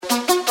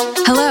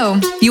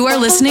You are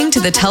listening to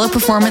the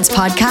Teleperformance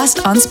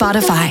Podcast on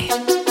Spotify.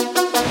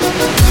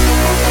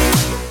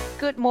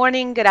 Good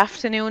morning, good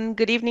afternoon,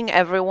 good evening,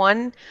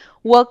 everyone.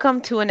 Welcome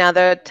to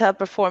another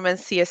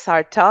Teleperformance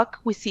CSR Talk.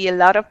 We see a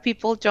lot of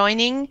people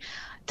joining.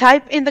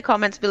 Type in the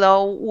comments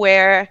below,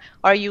 where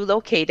are you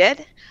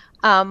located?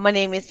 My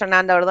name is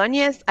Fernanda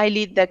Ordóñez. I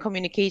lead the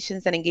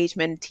communications and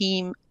engagement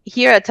team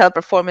here at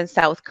Teleperformance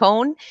South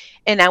Cone,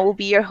 and I will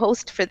be your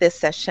host for this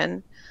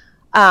session.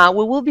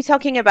 We will be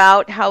talking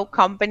about how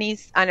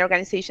companies and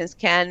organizations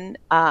can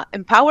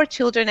empower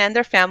children and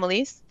their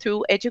families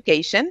through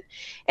education.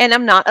 And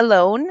I'm not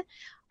alone.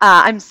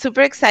 I'm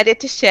super excited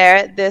to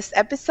share this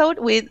episode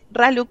with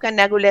Raluca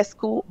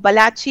Negulescu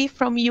Balaci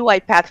from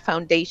UiPath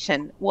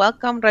Foundation.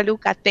 Welcome,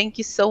 Raluca. Thank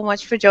you so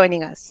much for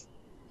joining us.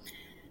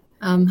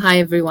 Hi,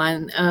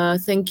 everyone.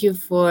 Thank you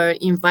for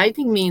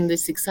inviting me in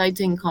this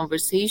exciting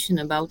conversation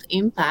about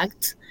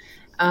impact.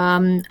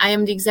 I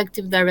am the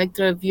Executive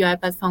Director of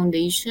UiPath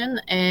Foundation,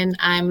 and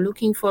I'm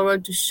looking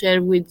forward to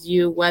share with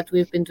you what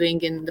we've been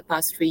doing in the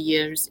past 3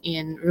 years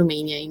in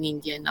Romania, in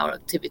India, in our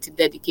activity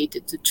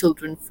dedicated to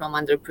children from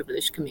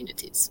underprivileged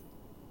communities.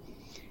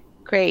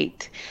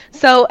 Great.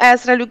 So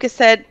as Raluca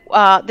said,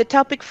 the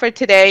topic for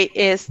today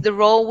is the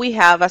role we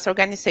have as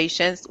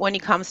organizations when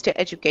it comes to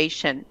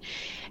education.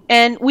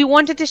 And we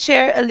wanted to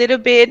share a little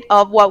bit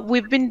of what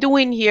we've been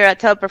doing here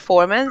at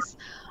Teleperformance.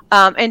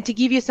 And to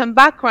give you some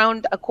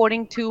background,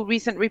 according to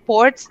recent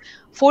reports,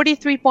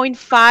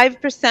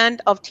 43.5%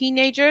 of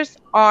teenagers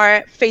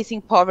are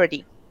facing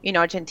poverty in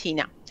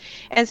Argentina.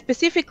 And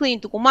specifically in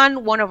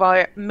Tucumán, one of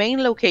our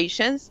main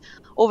locations,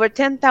 over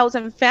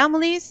 10,000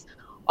 families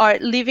are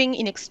living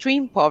in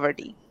extreme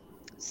poverty.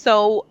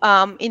 So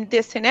in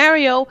this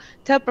scenario,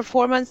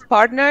 Teleperformance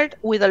partnered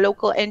with a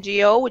local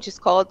NGO, which is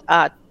called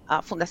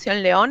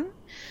Fundación León,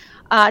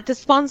 to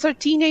sponsor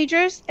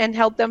teenagers and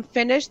help them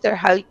finish their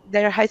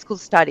high school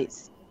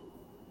studies.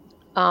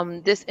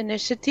 This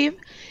initiative,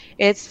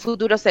 it's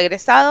Futuros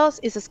Egresados,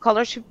 is a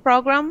scholarship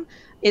program.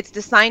 It's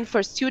designed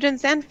for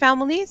students and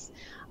families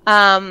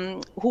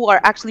who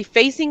are actually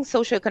facing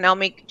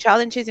socioeconomic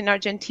challenges in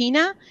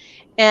Argentina.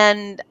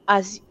 And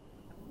as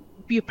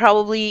you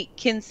probably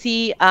can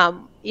see,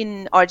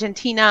 in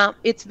Argentina,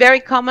 it's very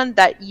common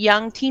that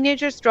young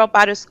teenagers drop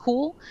out of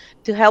school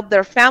to help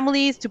their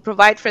families, to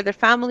provide for their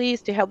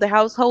families, to help the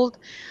household.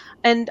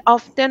 And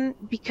often,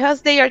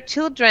 because they are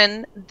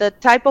children, the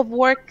type of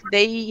work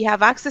they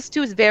have access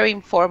to is very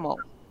informal.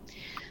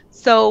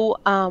 So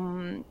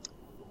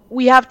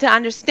we have to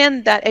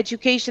understand that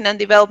education and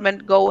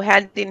development go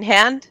hand in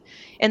hand.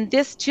 And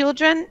these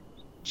children,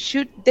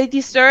 they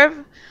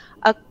deserve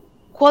a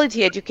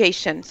quality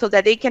education so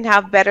that they can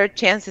have better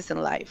chances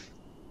in life.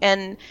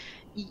 And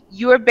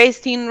you're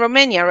based in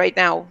Romania right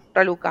now,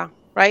 Raluca,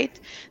 right?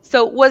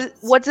 So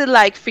what's it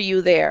like for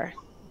you there?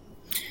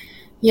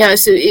 Yeah,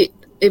 so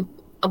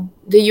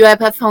the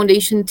UiPath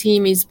Foundation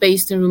team is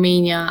based in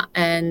Romania,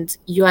 and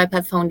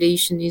UiPath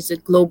Foundation is a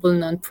global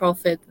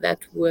nonprofit that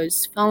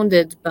was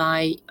founded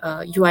by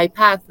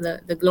UiPath,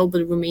 the global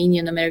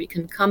Romanian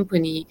American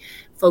company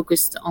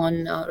focused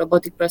on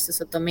robotic process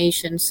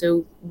automation.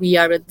 So we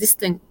are a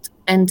distinct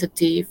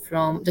entity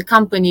from the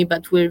company,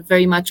 but we're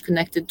very much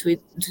connected to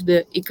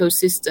the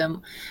ecosystem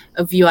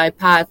of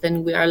UiPath,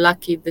 and we are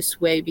lucky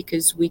this way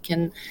because we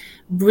can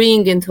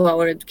bring into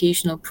our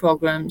educational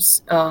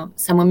programs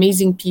some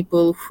amazing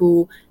people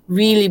who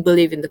really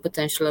believe in the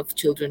potential of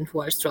children who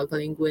are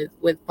struggling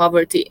with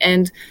poverty.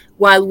 And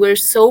while we're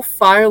so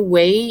far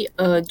away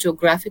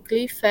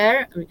geographically,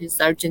 because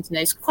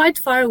Argentina is quite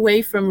far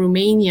away from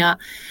Romania,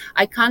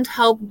 I can't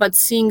help but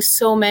seeing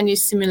so many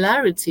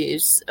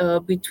similarities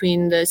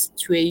between the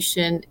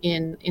situation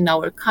in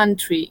our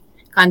countries.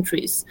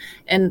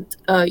 And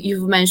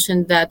you've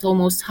mentioned that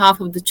almost half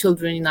of the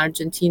children in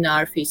Argentina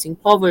are facing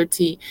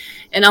poverty.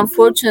 And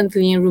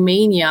unfortunately, in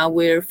Romania,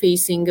 we're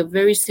facing a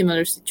very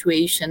similar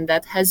situation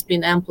that has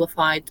been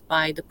amplified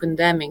by the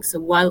pandemic. So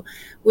while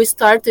we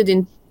started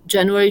in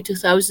January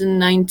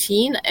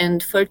 2019 and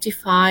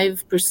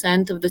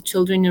 35% of the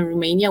children in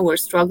Romania were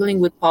struggling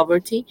with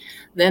poverty,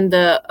 then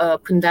the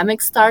pandemic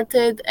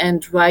started,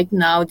 and right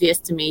now the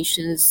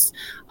estimations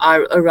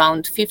are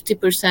around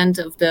 50%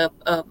 of the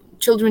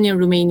children in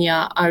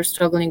Romania are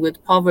struggling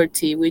with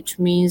poverty, which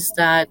means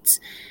that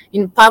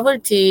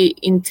poverty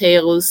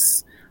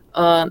entails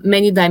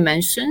many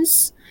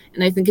dimensions.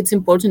 And I think it's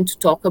important to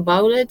talk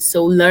about it.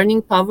 So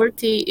learning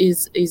poverty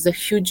is a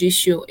huge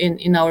issue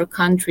in our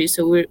country.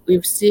 So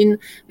we've seen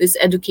this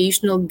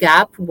educational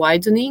gap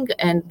widening,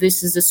 and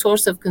this is a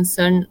source of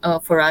concern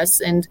for us.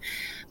 And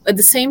at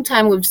the same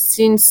time, we've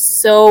seen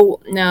so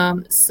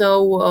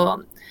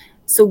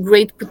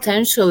great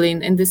potential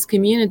in these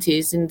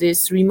communities, in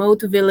these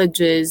remote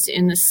villages,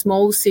 in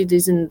small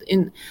cities,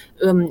 in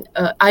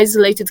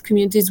isolated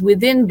communities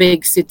within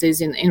big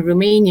cities in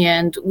Romania.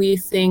 And we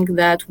think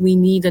that we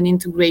need an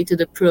integrated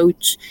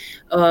approach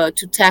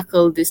to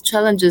tackle these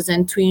challenges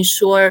and to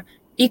ensure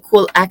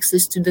equal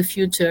access to the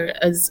future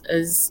as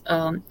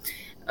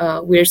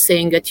we're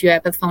saying at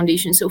UiPath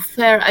Foundation. So,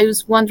 Fer, I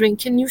was wondering,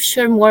 can you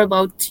share more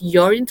about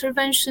your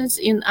interventions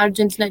in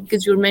Argentina?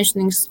 Because you're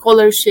mentioning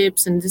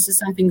scholarships, and this is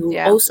something you're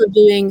Yeah. also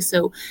doing.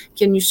 So,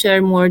 can you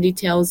share more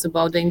details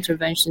about the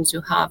interventions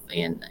you have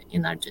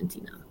in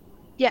Argentina?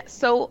 Yeah.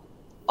 So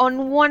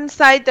on one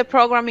side, the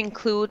program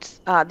includes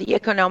the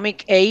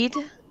economic aid,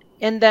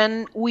 and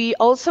then we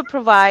also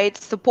provide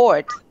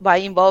support by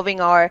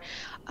involving our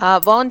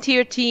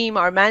volunteer team,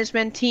 our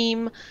management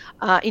team,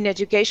 in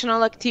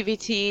educational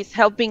activities,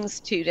 helping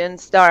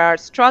students that are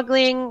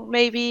struggling,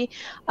 maybe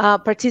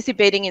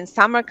participating in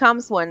summer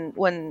camps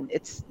when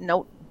it's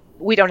no,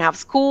 we don't have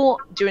school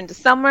during the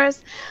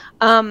summers.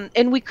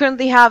 And we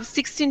currently have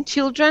 16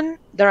 children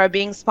that are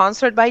being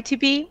sponsored by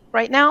TP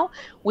right now.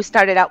 We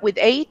started out with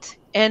 8,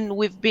 and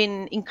we've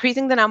been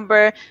increasing the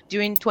number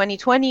during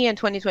 2020 and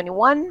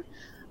 2021.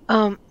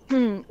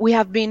 We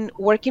have been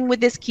working with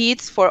these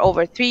kids for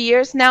over 3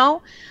 years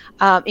now,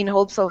 in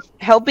hopes of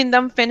helping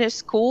them finish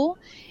school,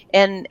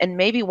 and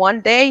maybe one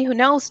day, who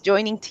knows,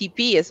 joining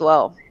TP as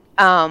well.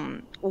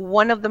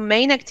 One of the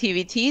main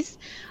activities,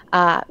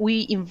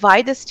 we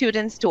invite the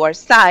students to our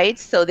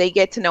sites so they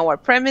get to know our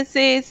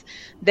premises.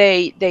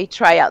 They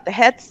try out the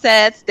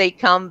headsets. They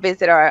come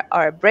visit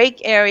our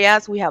break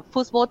areas. We have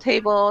football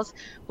tables.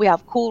 We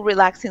have cool,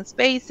 relaxing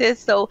spaces.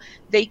 So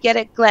they get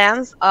a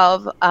glance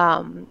of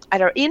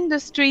at our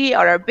industry,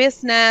 at our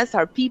business,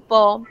 our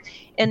people,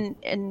 and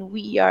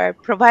we are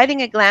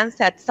providing a glance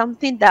at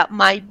something that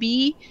might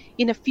be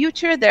in the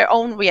future their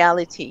own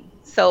reality.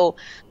 So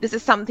this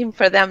is something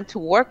for them to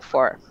work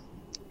for,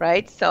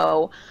 right?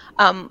 So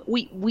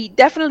we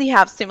definitely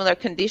have similar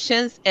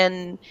conditions,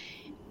 and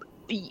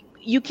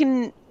you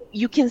can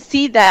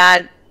see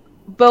that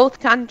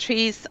both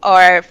countries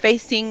are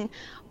facing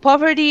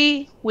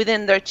poverty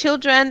within their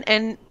children,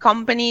 and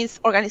companies,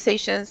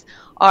 organizations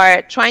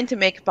are trying to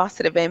make a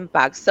positive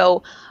impact.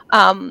 So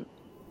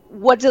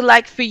what's it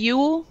like for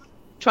you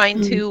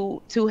trying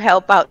to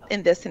help out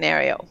in this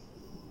scenario?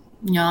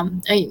 Yeah,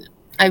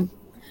 I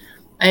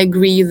I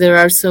agree. There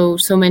are so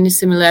many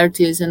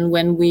similarities, and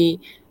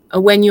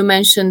when you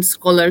mentioned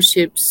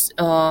scholarships,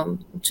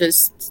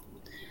 just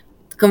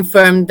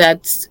confirmed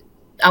that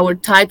our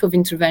type of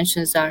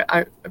interventions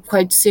are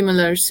quite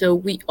similar. So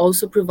we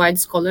also provide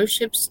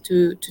scholarships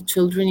to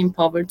children in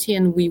poverty,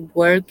 and we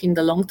work in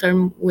the long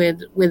term with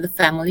the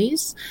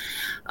families.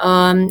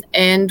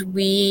 And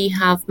we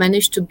have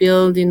managed to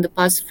build in the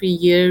past 3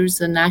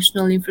 years a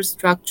national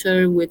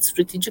infrastructure with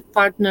strategic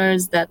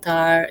partners that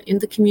are in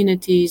the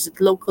communities at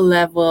local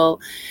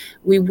level.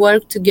 We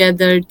work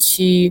together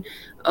to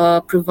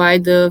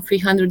provide a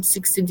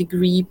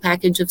 360-degree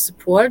package of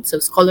support. So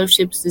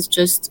scholarships is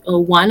just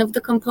one of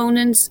the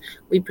components.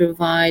 We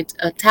provide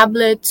a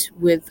tablet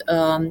with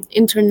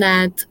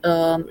internet,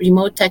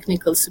 remote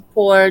technical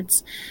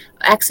support,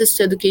 access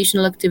to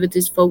educational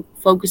activities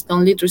focused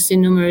on literacy,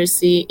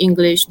 numeracy,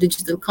 English,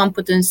 digital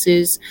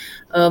competencies,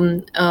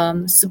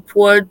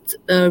 support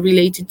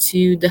related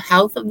to the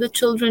health of the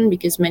children,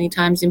 because many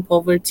times in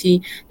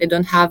poverty they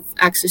don't have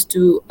access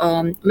to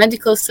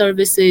medical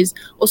services.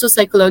 Also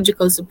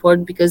psychological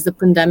support, because the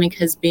pandemic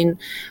has been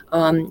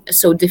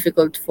so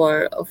difficult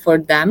for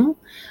them.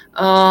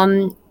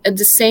 At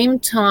the same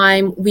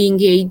time, we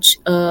engage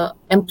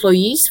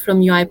employees from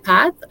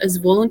UiPath as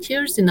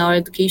volunteers in our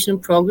education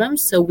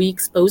programs. So we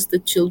expose the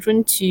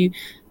children to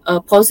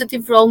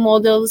positive role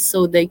models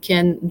so they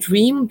can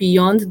dream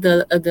beyond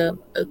the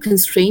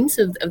constraints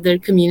of their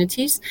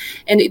communities.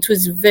 And it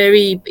was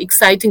very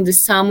exciting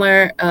this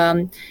summer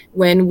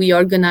when we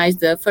organized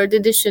the third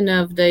edition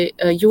of the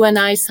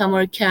UNI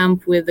summer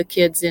camp with the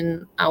kids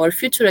in our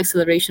Future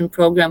Acceleration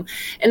program.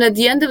 And at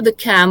the end of the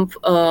camp,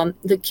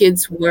 the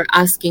kids were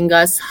asking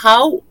us,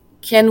 how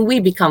can we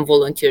become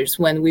volunteers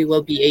when we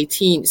will be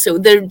 18? So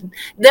they're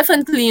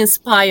definitely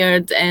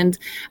inspired. And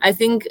I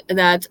think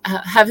that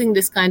having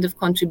this kind of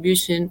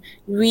contribution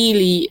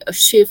really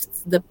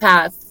shifts the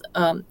path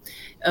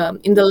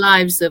in the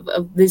lives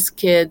of these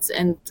kids.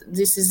 And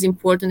this is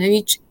important. And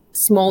each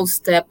small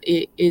step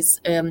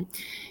is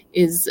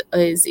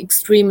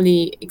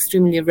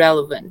extremely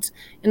relevant.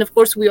 And of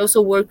course, we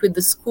also work with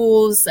the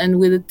schools and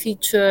with the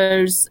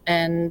teachers,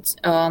 and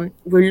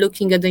we're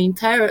looking at the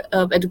entire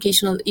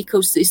educational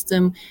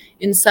ecosystem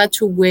in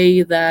such a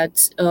way that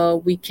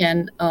we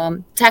can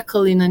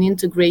tackle in an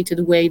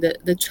integrated way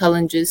the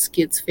challenges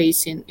kids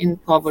face in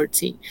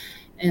poverty.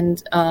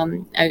 And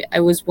I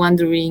was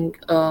wondering,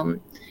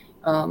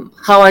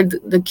 how are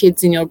the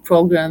kids in your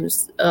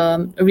programs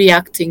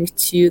reacting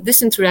to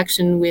this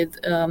interaction with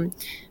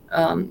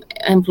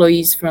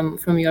employees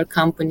from your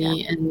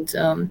company,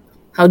 and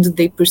how do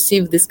they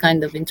perceive this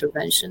kind of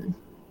intervention?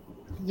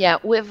 Yeah,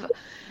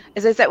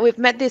 as I said, we've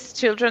met these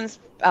children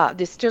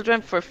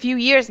for a few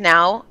years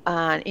now.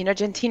 In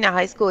Argentina,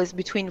 high school is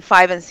between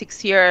 5 and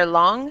 6 year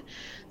long.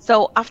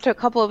 So after a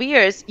couple of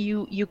years,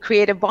 you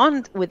create a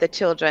bond with the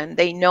children.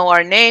 They know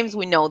our names,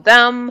 we know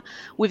them,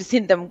 we've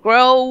seen them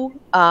grow.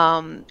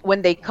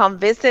 When they come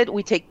visit,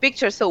 we take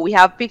pictures. So we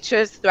have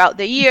pictures throughout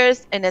the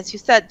years. And as you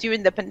said,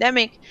 during the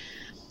pandemic,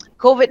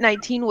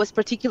 COVID-19 was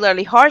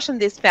particularly harsh on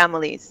these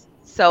families.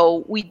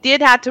 So we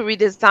did have to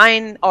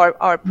redesign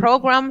our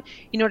program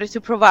in order to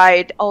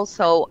provide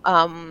also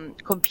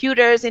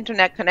computers,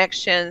 internet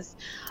connections,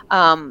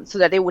 so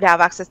that they would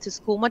have access to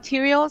school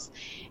materials.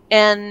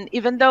 And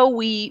even though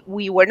we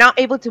were not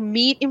able to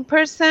meet in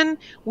person,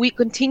 we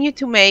continued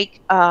to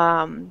make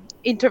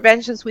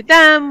interventions with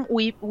them.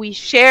 We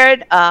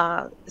shared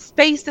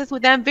spaces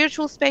with them,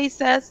 virtual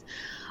spaces.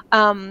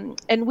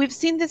 And we've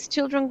seen these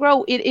children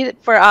grow.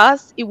 For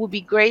us, it would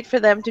be great for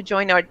them to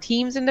join our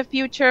teams in the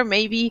future,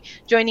 maybe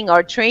joining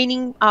our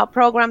training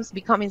programs,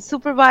 becoming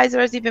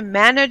supervisors, even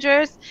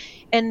managers,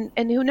 and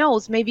who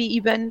knows, maybe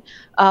even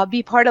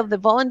be part of the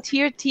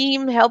volunteer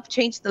team, help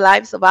change the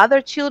lives of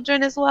other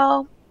children as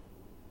well.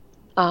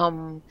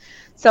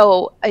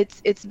 So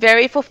it's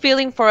very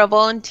fulfilling for our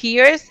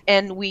volunteers,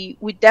 and we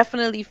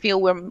definitely feel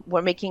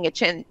we're making a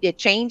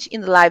change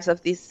in the lives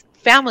of these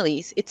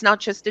families. It's not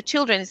just the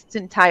children, it's the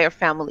entire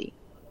family.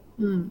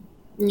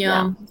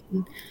 Yeah.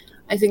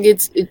 I think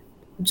it's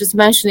just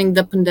mentioning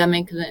the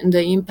pandemic and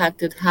the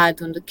impact it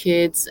had on the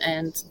kids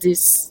and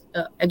this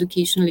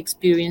educational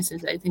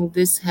experiences. I think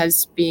this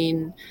has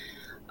been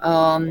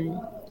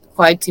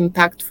quite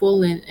impactful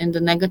in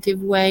the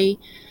negative way,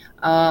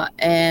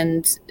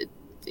 and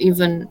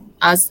even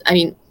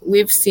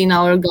we've seen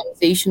our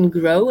organization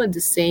grow at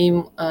the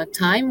same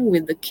time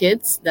with the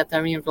kids that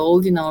are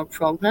enrolled in our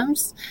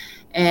programs.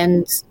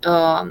 And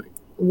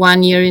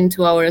 1 year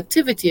into our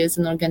activity as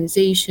an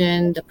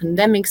organization, the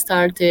pandemic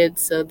started,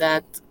 so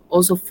that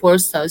also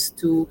forced us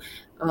to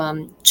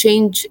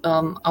change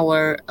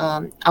our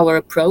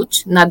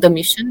approach, not the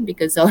mission,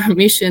 because our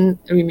mission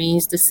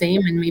remains the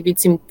same, and maybe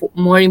it's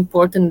more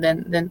important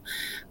than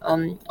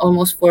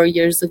almost 4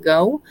 years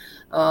ago,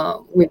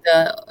 with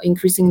the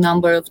increasing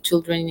number of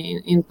children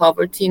in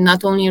poverty,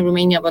 not only in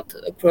Romania but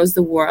across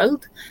the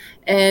world.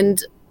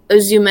 And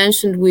as you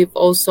mentioned, we've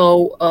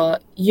also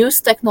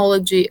used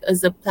technology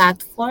as a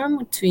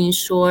platform to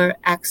ensure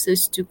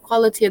access to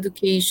quality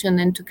education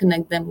and to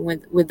connect them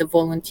with the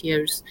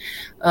volunteers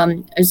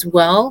as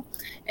well.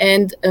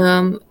 And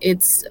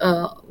it's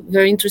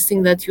very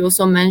interesting that you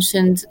also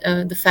mentioned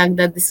the fact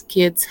that these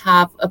kids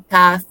have a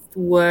path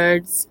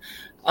towards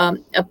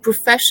a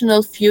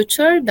professional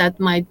future that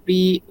might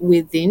be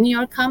within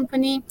your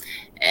company.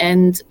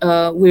 And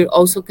we're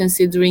also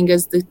considering,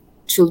 as the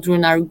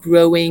children are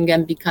growing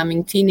and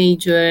becoming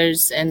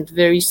teenagers and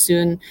very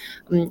soon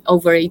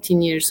over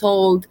 18 years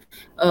old,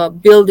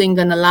 building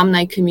an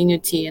alumni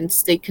community and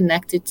stay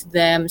connected to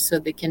them so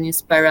they can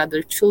inspire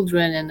other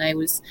children. And I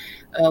was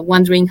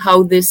wondering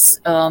how this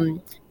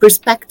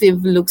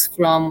perspective looks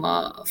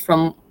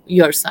from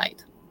your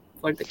side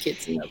for the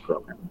kids in the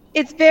program.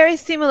 It's very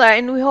similar,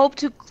 and we hope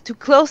to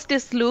close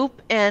this loop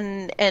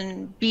and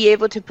be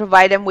able to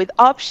provide them with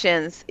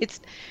options. It's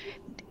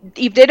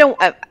if they don't.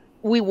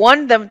 We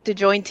want them to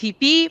join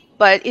TP,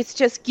 but it's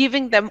just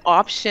giving them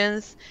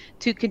options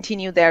to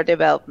continue their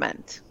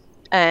development.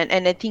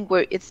 And I think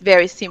it's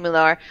very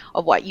similar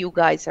of what you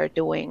guys are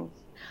doing.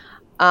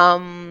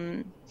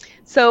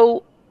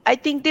 So I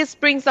think this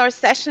brings our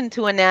session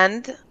to an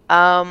end.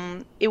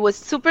 It was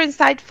super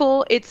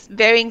insightful. It's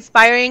very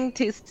inspiring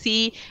to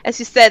see, as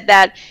you said,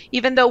 that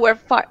even though we're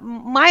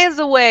miles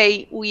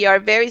away, we are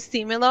very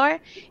similar,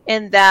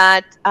 and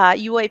that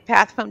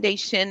UiPath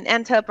Foundation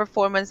and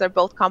Teleperformance are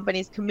both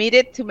companies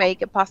committed to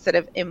make a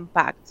positive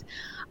impact.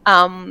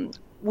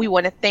 We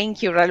want to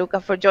thank you, Raluca,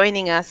 for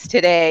joining us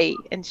today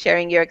and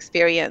sharing your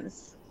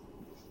experience.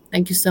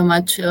 Thank you so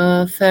much,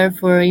 Fer,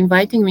 for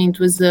inviting me. It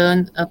was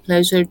a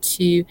pleasure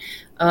to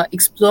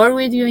explore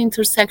with you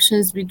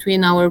intersections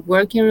between our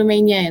work in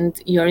Romania and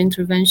your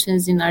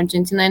interventions in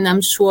Argentina. And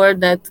I'm sure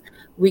that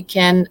we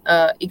can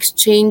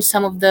exchange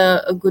some of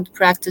the good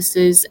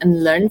practices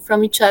and learn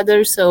from each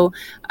other. So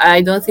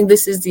I don't think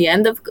this is the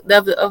end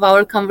of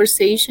our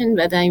conversation,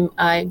 but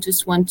I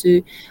just want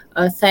to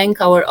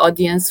thank our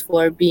audience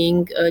for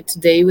being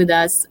today with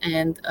us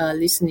and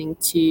listening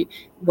to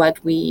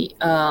what we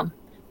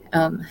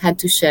had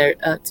to share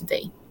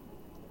today.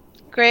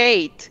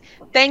 Great.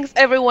 Thanks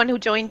everyone who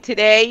joined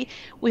today.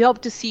 We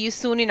hope to see you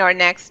soon in our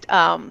next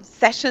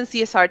session,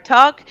 CSR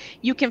Talk.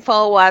 You can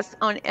follow us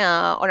on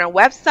our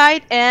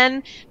website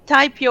and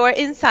type your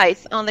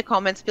insights on the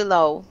comments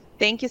below.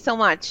 Thank you so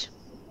much.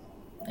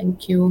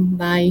 Thank you.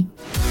 Bye.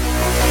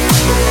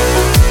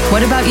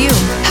 What about you?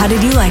 How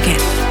did you like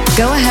it?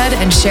 Go ahead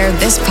and share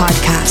this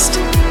podcast.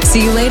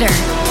 See you later.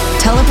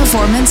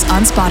 Teleperformance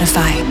on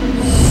Spotify.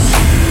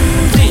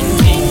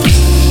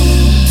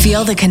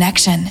 Feel the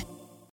connection.